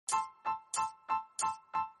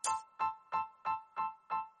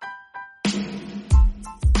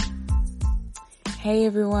Hey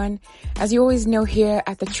everyone. As you always know, here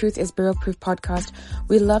at the Truth is Barrel Proof podcast,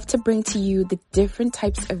 we love to bring to you the different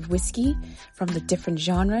types of whiskey from the different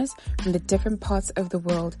genres, from the different parts of the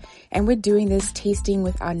world. And we're doing this tasting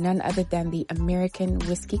with our none other than the American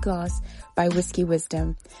Whiskey Glass by Whiskey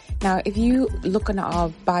Wisdom. Now, if you look on our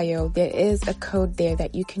bio, there is a code there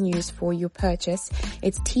that you can use for your purchase.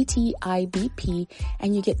 It's TTIBP,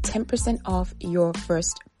 and you get 10% off your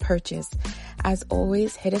first purchase. As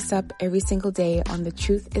always, hit us up every single day on the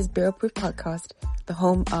Truth is Barrel Proof podcast, the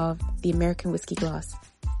home of the American Whiskey Glass.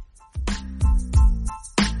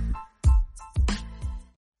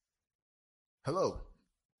 Hello.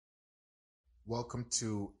 Welcome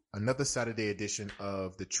to another Saturday edition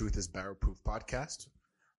of the Truth is Barrel Proof podcast.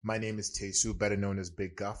 My name is Tesu, better known as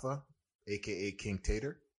Big Gaffa, aka King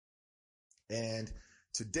Tater. And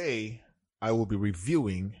today I will be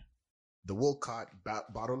reviewing the Wolcott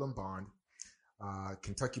Bottle and Bond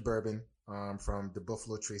Kentucky bourbon from the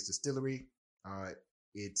Buffalo Trace Distillery. I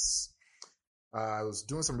was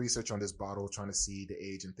doing some research on this bottle, trying to see the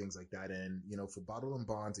age and things like that. And, you know, for bottle and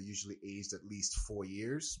bonds, are usually aged at least 4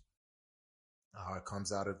 years. It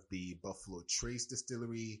comes out of the Buffalo Trace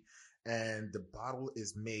Distillery, and the bottle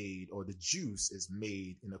is made, or the juice is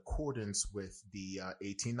made in accordance with the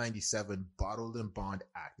 1897 Bottle and Bond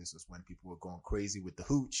Act. This is when people were going crazy with the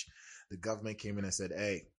hooch. The government came in and said,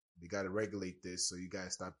 hey, we got to regulate this, so you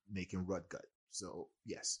guys stop making rut gut. So,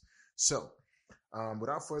 yes. So,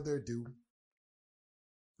 without further ado,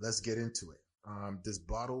 let's get into it. This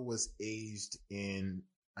bottle was aged in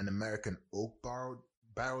an American oak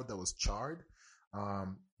barrel that was charred.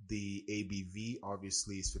 The ABV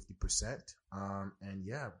obviously is 50%. And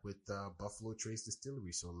yeah, with Buffalo Trace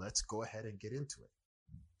Distillery. So let's go ahead and get into it.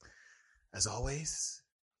 As always,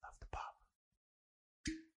 love the pop.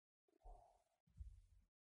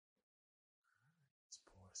 Let's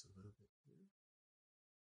pour this a little bit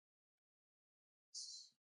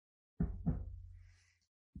here.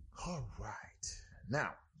 All right.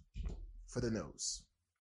 Now, for the nose.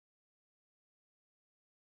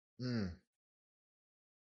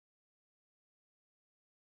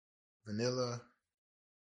 Vanilla.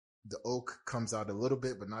 The oak comes out a little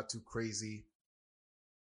bit, but not too crazy.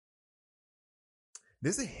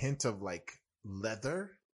 There's a hint of like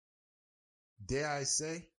leather, dare I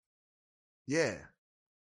say. Yeah.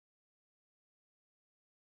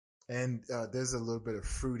 And there's a little bit of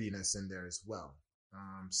fruitiness in there as well.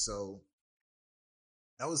 So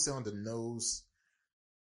I would say on the nose,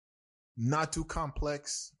 not too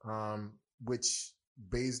complex, which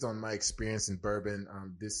based on my experience in bourbon,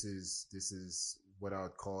 this is what I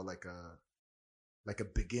would call like a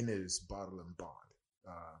beginner's bottle and bond,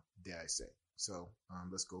 dare I say. So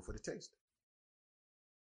let's go for the taste.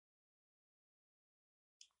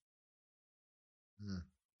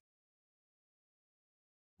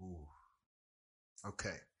 Ooh.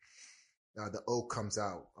 Okay. The oak comes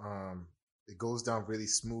out. It goes down really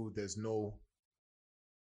smooth. There's no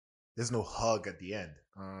hug at the end.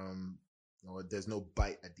 Or there's no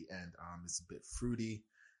bite at the end. It's a bit fruity.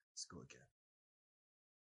 Let's go again.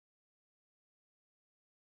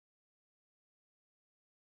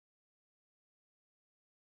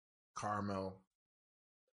 Caramel,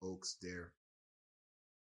 oaks there.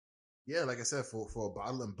 Yeah, like I said, for a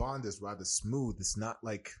bottle and bond, it's rather smooth. It's not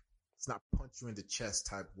punch you in the chest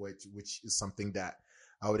type, which is something that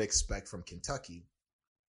I would expect from Kentucky.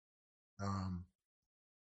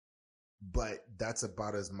 But that's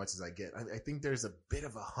about as much as I get. I think there's a bit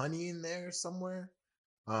of a honey in there somewhere,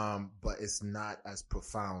 but it's not as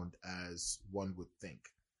profound as one would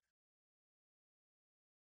think.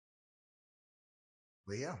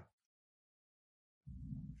 But yeah,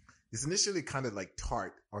 it's initially kind of like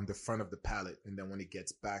tart on the front of the palate, and then when it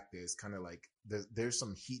gets back there, it's kind of like there's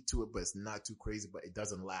some heat to it, but it's not too crazy, but it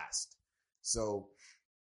doesn't last. So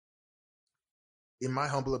in my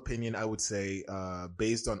humble opinion, I would say,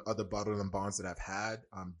 based on other bottle and bonds that I've had,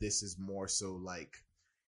 this is more so like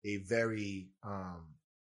a very,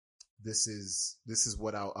 this is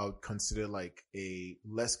what I would consider like a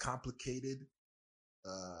less complicated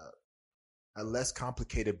bottle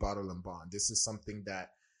and bond. This is something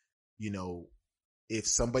that, you know, if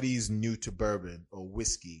somebody's new to bourbon or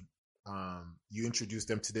whiskey, you introduce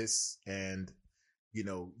them to this, and you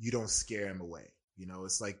know, you don't scare them away. You know,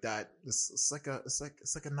 it's like that. It's like a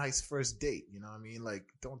nice first date. You know what I mean? Like,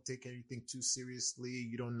 don't take anything too seriously.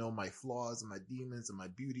 You don't know my flaws and my demons and my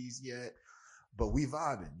beauties yet, but we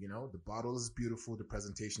vibing. You know, the bottle is beautiful. The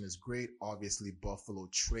presentation is great. Obviously, Buffalo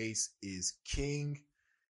Trace is king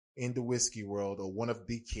in the whiskey world, or one of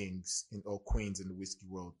the kings or queens in the whiskey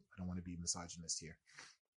world. I don't want to be misogynist here.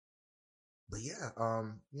 But yeah,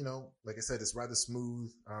 like I said, it's rather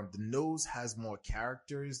smooth. The nose has more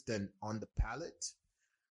characters than on the palate.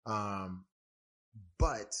 Um,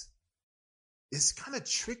 but it's kind of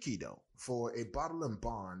tricky though for a bottle and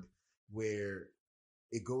bond where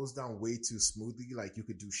it goes down way too smoothly. Like you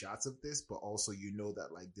could do shots of this, but also that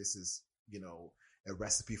like this is, a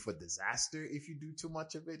recipe for disaster if you do too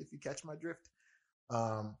much of it, if you catch my drift.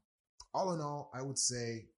 Um, all in all, I would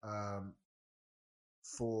say,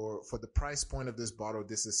 for the price point of this bottle,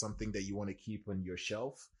 this is something that you want to keep on your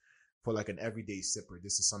shelf for like an everyday sipper.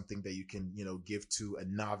 This is something that you can, give to a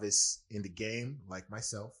novice in the game like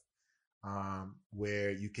myself,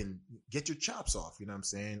 where you can get your chops off, you know what I'm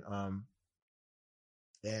saying?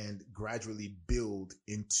 And gradually build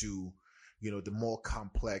into, the more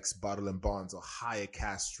complex bottle and bonds or higher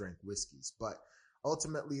cask strength whiskeys. But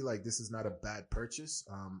ultimately, like, this is not a bad purchase.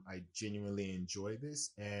 I genuinely enjoy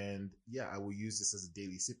this, and yeah, I will use this as a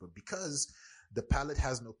daily sipper because the palate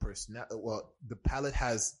has no personality. Well, the palate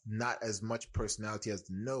has not as much personality as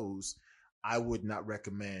the nose. I would not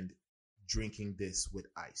recommend drinking this with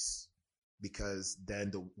ice, because then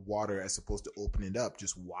the water, as opposed to opening it up,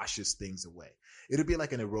 just washes things away. It'll be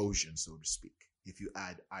like an erosion, so to speak, if you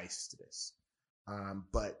add ice to this.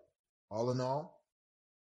 But all in all,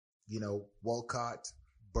 Walcott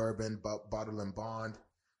Bourbon Bottle and Bond,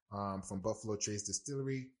 from Buffalo Trace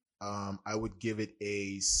Distillery. I would give it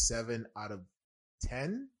a 7 out of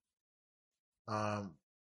 10.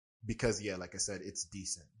 Because yeah, like I said, it's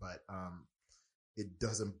decent, but it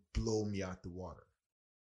doesn't blow me out the water.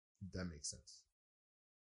 If that makes sense.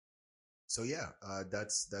 So yeah,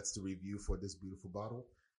 that's the review for this beautiful bottle.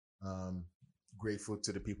 Grateful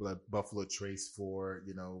to the people at Buffalo Trace for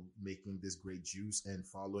making this great juice and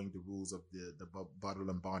following the rules of the Bottle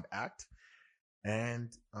and Bond Act.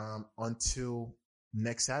 And until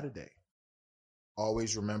next Saturday,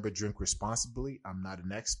 always remember, drink responsibly. I'm not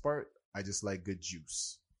an expert. I just like good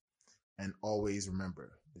juice. And always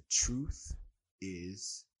remember, the truth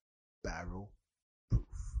is barrel proof.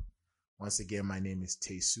 Once again, my name is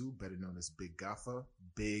Tesu, better known as Big Gaffa.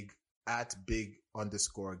 Big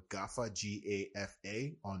 @big_Gaffa,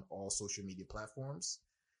 GAFA, on all social media platforms.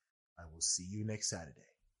 I will see you next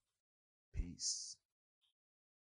Saturday. Peace.